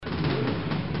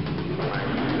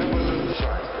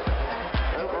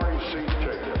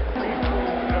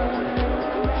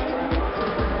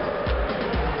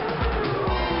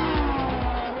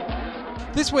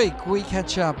This week we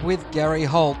catch up with Gary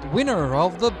Holt, winner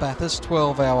of the Bathurst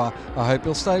 12 Hour. I hope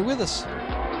you'll stay with us.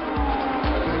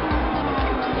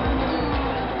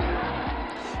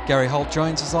 Gary Holt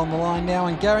joins us on the line now,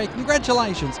 and Gary,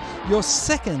 congratulations, your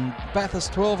second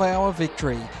Bathurst 12 Hour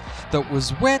victory that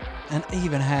was wet and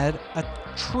even had a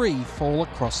tree fall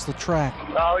across the track.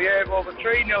 Oh yeah, well the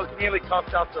tree nearly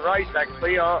cost us the race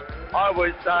actually. I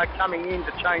was coming in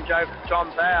to change over to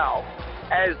John Bow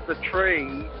as the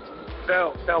tree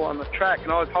fell on the track,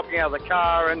 and I was hopping out of the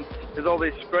car and there's all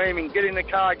this screaming, get in the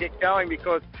car, get going,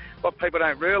 because what people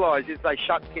don't realise is they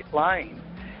shut pit lane.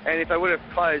 And if they would have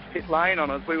closed pit lane on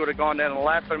us, we would have gone down a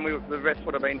lap and the rest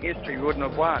would have been history. We wouldn't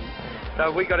have won.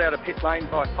 So we got out of pit lane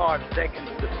by 5 seconds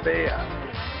to spare.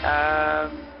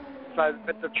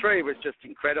 But the tree was just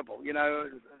incredible. You know,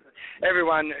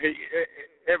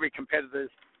 every competitor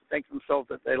thinks themselves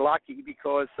that they're lucky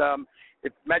because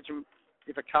imagine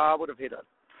if a car would have hit it.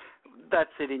 That's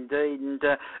it indeed, and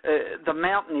the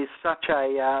mountain is such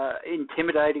a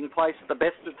intimidating place at the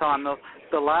best of time.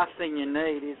 The last thing you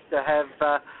need is to have,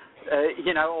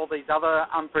 all these other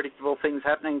unpredictable things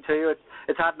happening to you.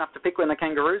 It's hard enough to pick when the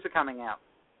kangaroos are coming out.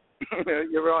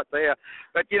 You're right there.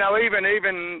 But,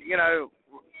 even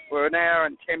we're an hour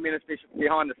and 10 minutes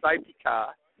behind the safety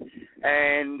car,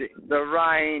 and the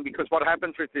rain, because what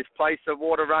happens with this place, the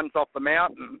water runs off the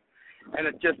mountain, and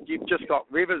you've just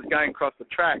got rivers going across the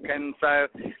track, and so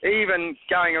even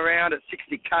going around at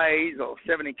 60 k's or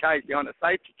 70 k's behind the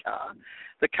safety car,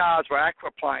 the cars were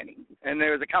aquaplaning, and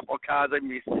there was a couple of cars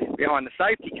even behind the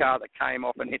safety car that came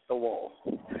off and hit the wall.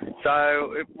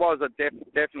 So it was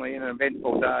definitely an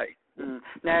eventful day.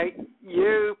 Now,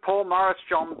 you, Paul Morris,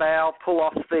 John Bow, pull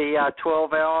off the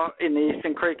 12 Hour in the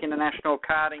Eastern Creek International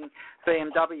Karting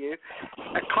BMW.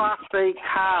 A Class B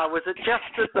car, was it just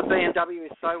that the BMW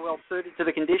is so well suited to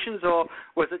the conditions, or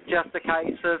was it just a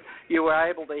case of you were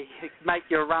able to make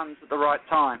your runs at the right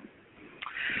time?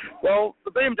 Well,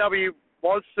 the BMW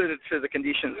was suited to the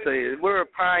conditions. We were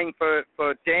praying for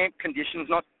damp conditions,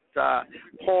 not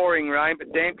pouring rain,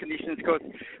 but damp conditions, because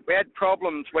we had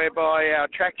problems whereby our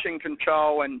traction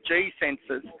control and G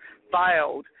sensors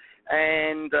failed,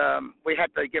 and we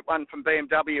had to get one from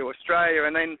BMW Australia,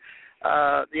 and then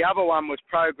the other one was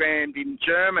programmed in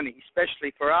Germany,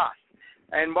 especially for us.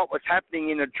 And what was happening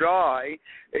in a dry,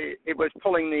 it was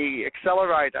pulling the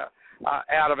accelerator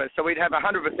out of it. So we'd have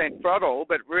 100% throttle,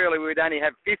 but really we'd only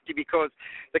have 50 because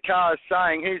the car is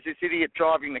saying, who's this idiot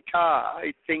driving the car?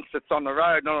 He thinks it's on the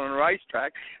road, not on a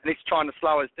racetrack, and he's trying to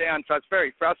slow us down. So it's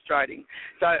very frustrating.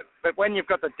 But when you've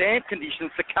got the damp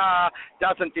conditions, the car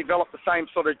doesn't develop the same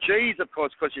sort of G's, of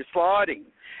course, because you're sliding.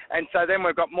 And so then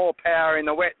we've got more power in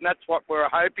the wet, and that's what we're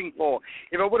hoping for.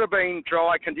 If it would have been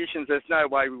dry conditions, there's no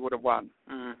way we would have won.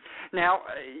 Now,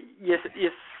 your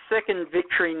second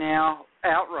victory now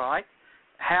outright,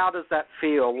 how does that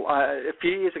feel? A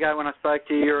few years ago when I spoke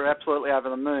to you, you were absolutely over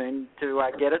the moon to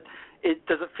get it.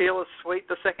 Does it feel as sweet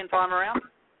the second time around?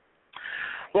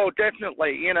 Well,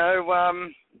 definitely.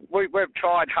 We've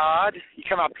tried hard. You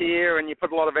come up here and you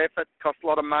put a lot of effort, cost a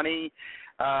lot of money.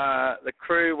 The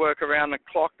crew work around the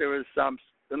clock. There was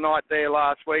the night there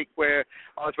last week where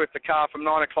I was with the car from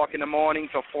 9 o'clock in the morning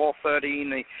till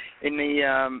 4:30 in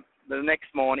the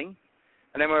next morning.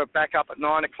 And then we were back up at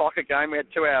 9 o'clock again. We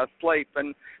had 2 hours sleep,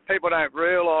 and people don't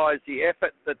realise the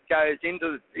effort that goes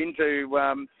into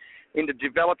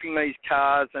developing these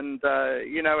cars. And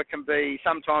it can be,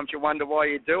 sometimes you wonder why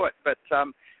you do it, but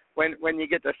when you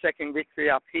get the second victory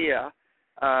up here,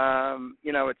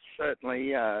 it's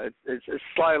certainly it's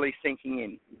slowly sinking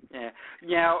in. Yeah.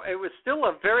 Now, it was still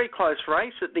a very close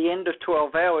race at the end of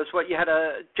 12 hours. You had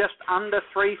a just under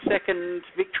 3-second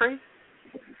victory?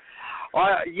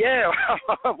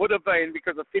 It would have been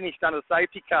because I finished under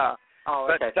safety car. Oh,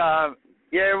 okay.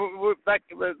 But,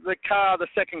 the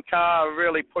second car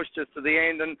really pushed us to the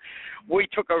end, and we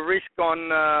took a risk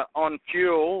on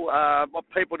fuel. What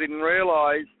people didn't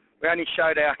realise, we only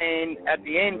showed our hand at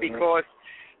the end because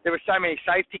there were so many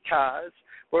safety cars.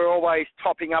 We're always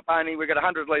topping up we've got a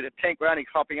 100-litre tank, we're only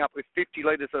topping up with 50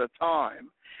 litres at a time.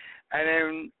 And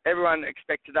then everyone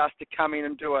expected us to come in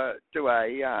and do a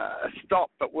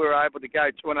stop, but we were able to go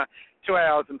 2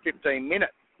 hours and 15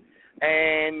 minutes.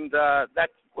 And that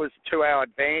was 2 hour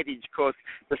advantage because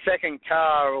the second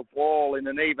car of Wall in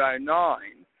an Evo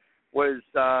 9 was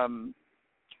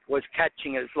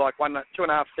catching us like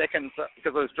 2.5 seconds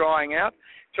because it was drying out,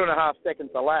 2.5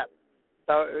 seconds a lap.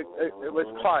 So it was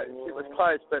close. It was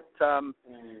close, but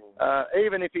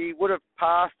even if he would have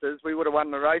passed us, we would have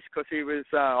won the race because he was,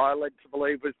 I led to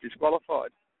believe, was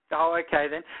disqualified. Oh, okay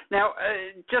then. Now,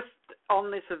 just on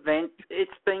this event,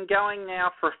 it's been going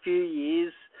now for a few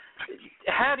years.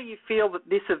 How do you feel that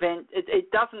this event, it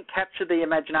doesn't capture the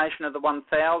imagination of the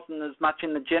 1,000 as much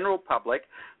in the general public,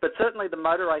 but certainly the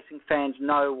motor racing fans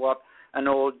know what an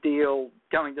ordeal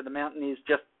going to the mountain is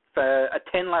just for a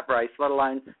 10-lap race, let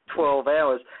alone 12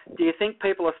 hours. Do you think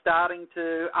people are starting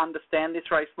to understand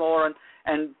this race more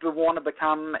and want to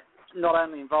become not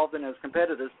only involved in it as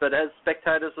competitors, but as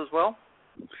spectators as well?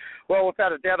 Well,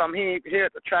 without a doubt, I'm here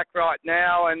at the track right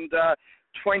now, and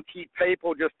 20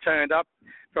 people just turned up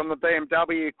from the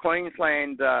BMW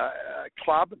Queensland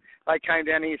club. They came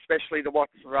down here especially to watch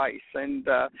the race, and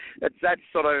it's that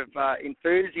sort of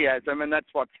enthusiasm, and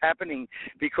that's what's happening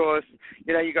because,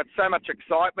 you've got so much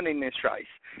excitement in this race.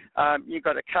 You've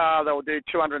got a car that will do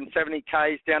 270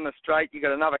 Ks down the straight. You've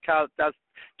got another car that does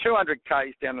 200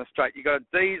 Ks down the straight. You've got a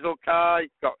diesel car,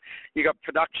 you've got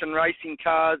production racing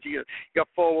cars, you've got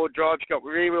four-wheel drive, you've got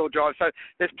rear-wheel drive. So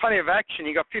there's plenty of action.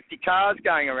 You've got 50 cars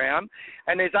going around,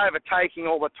 and there's overtaking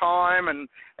all the time, and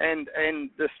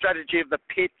the strategy of the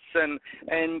pits, and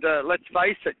let's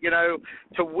face it,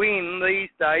 to win these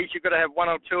days, you've got to have one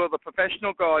or two of the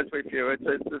professional guys with you. It's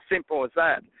as simple as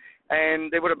that.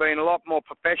 And there would have been a lot more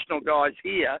professional guys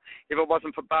here if it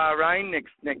wasn't for Bahrain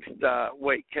next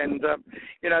week. And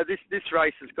this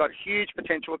race has got huge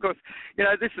potential. Of course,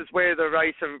 this is where the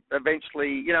race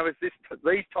eventually, is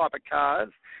these type of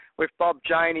cars with Bob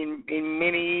Jane in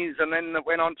Minis, and then it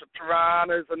went on to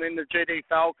Piranhas, and then the GT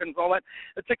Falcons, all that.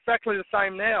 It's exactly the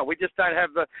same now. We just don't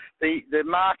have the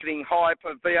marketing hype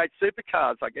of V8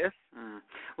 supercars, I guess.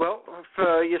 Well,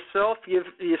 for yourself, you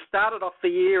started off the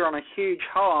year on a huge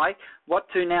high. What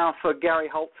to now for Gary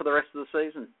Holt for the rest of the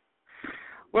season?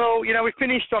 Well, we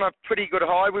finished on a pretty good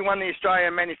high. We won the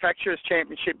Australian Manufacturers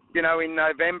Championship, in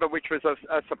November, which was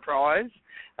a surprise.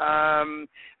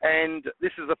 And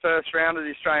this is the first round of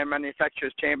the Australian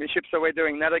Manufacturers Championship, so we're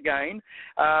doing that again.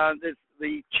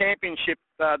 The championship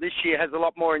this year has a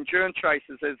lot more endurance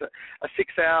races. There's a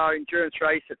 6-hour endurance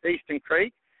race at Eastern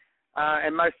Creek,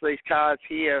 and most of these cars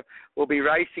here will be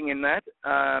racing in that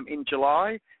in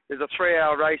July. There's a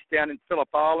 3-hour race down in Phillip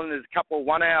Island. There's a couple of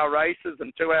 1-hour races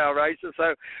and 2-hour races.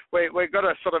 So we've got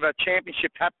a sort of a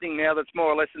championship happening now that's more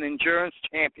or less an endurance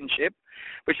championship,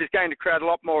 which is going to create a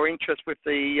lot more interest with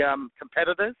the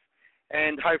competitors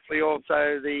and hopefully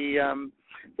also the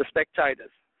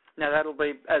spectators. Now, that'll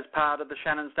be as part of the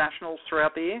Shannon's Nationals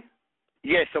throughout the year?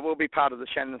 Yes, it will be part of the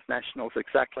Shannon's Nationals,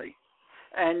 exactly.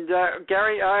 And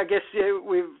Gary, I guess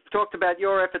we've talked about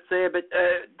your efforts there, but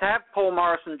to have Paul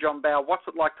Morris and John Bowe, what's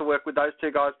it like to work with those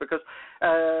two guys? Because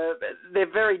they're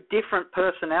very different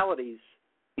personalities.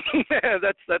 Yeah,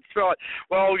 that's right.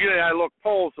 Well, look,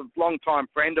 Paul's a long-time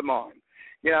friend of mine,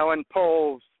 and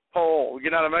Paul, you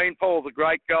know what I mean? Paul's a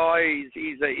great guy. If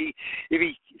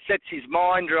he sets his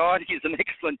mind right, he's an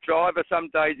excellent driver. Some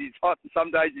days he's hot and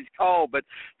some days he's cold. But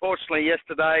fortunately,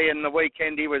 yesterday and the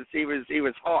weekend he was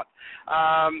hot.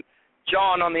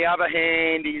 John, on the other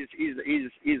hand,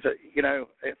 is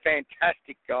a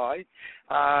fantastic guy.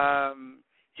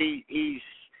 He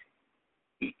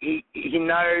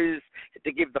knows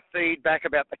to give the feedback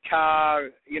about the car.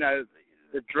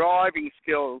 The driving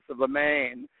skills of the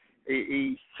man.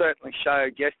 He certainly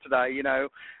showed yesterday,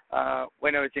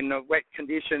 when it was in the wet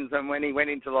conditions and when he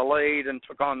went into the lead and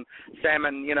took on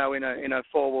Salmon, in a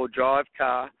four-wheel drive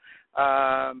car.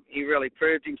 He really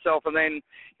proved himself. And then,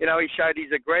 he showed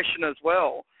his aggression as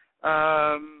well,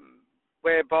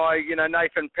 whereby,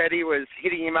 Nathan Petty was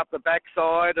hitting him up the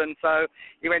backside. And so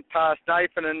he went past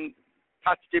Nathan and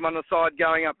touched him on the side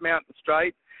going up Mountain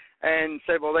Straight and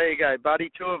said, well, there you go, buddy.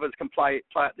 Two of us can play it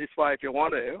this way if you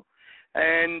want to.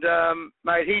 And,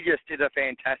 mate, he just did a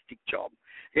fantastic job.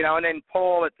 And then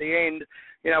Paul at the end,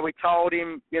 we told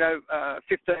him,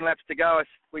 15 laps to go.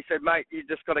 We said, mate, you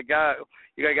just got to go.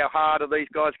 You got to go harder. These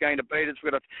guys are going to beat us.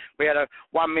 We had a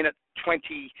 1 minute,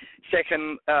 20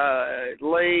 second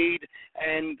lead.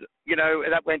 And,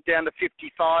 that went down to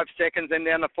 55 seconds, then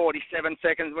down to 47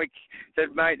 seconds. We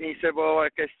said, mate, and he said, well, I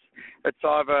guess it's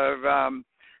either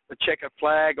the checker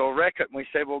flag or wreck it. And we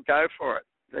said, well, go for it.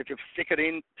 If you stick it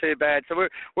in, too bad. So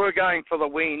we're going for the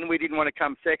win. We didn't want to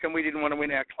come second. We didn't want to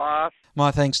win our class. My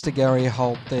thanks to Gary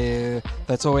Holt there.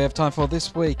 That's all we have time for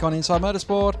this week on Inside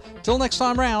Motorsport. Till next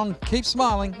time round, keep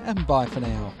smiling and bye for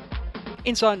now.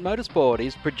 Inside Motorsport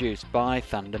is produced by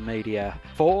Thunder Media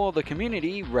for the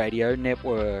Community Radio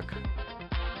Network.